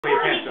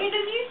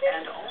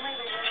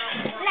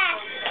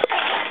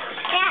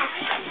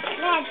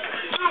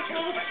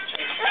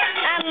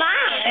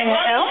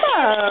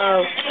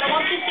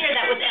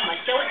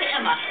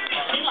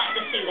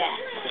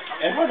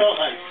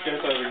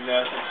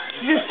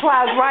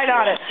plows right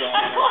on it.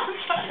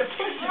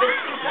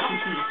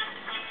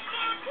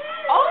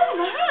 Oh,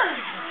 my.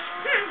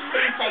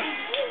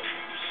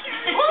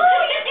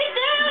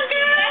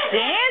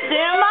 Dance,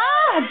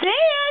 Emma,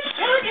 dance.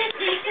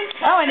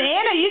 Oh, and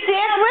Anna, you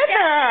dance with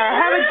her.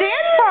 Have a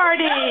dance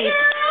party.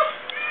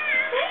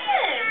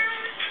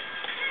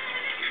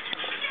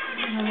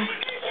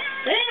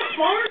 Dance,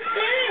 Mark,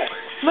 dance.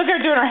 Look at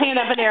her doing her hand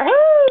up in the air. Woo!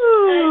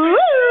 Woo!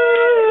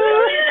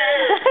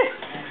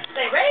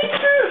 Say, raise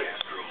fruit.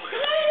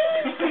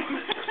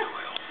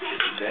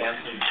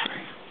 Dancing.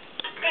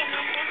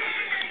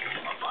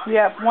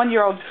 Yeah,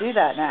 1-year-olds do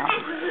that now.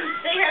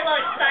 See her look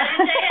excited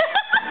dance?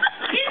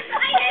 She's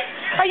excited.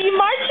 Are you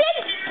marching?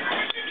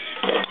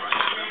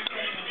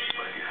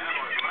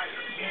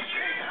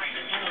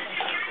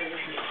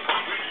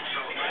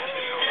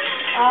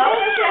 Oh,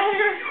 look at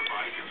her.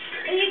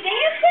 Are you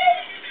dancing?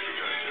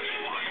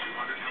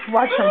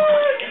 Watch them.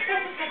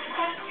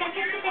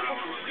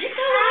 You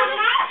go,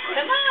 Anna.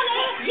 Come on,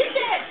 Anna. You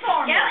dance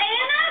for me. Go,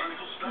 Anna.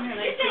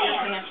 You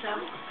dance.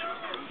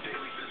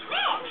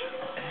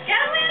 Go,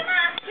 Emma.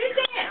 You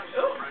dance.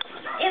 Ooh.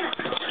 Emma.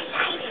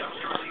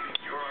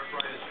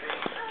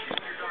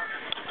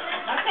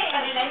 Okay,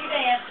 Anna, now you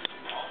dance.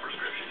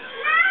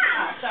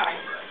 Oh, sorry.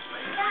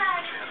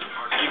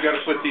 You got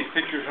to put these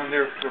pictures on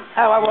there for.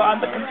 Oh, I will on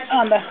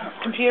the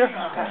computer.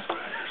 Okay.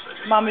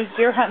 Mommy's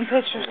deer hunting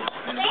pictures.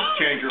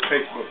 Change your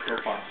Facebook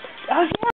profile. Oh yeah.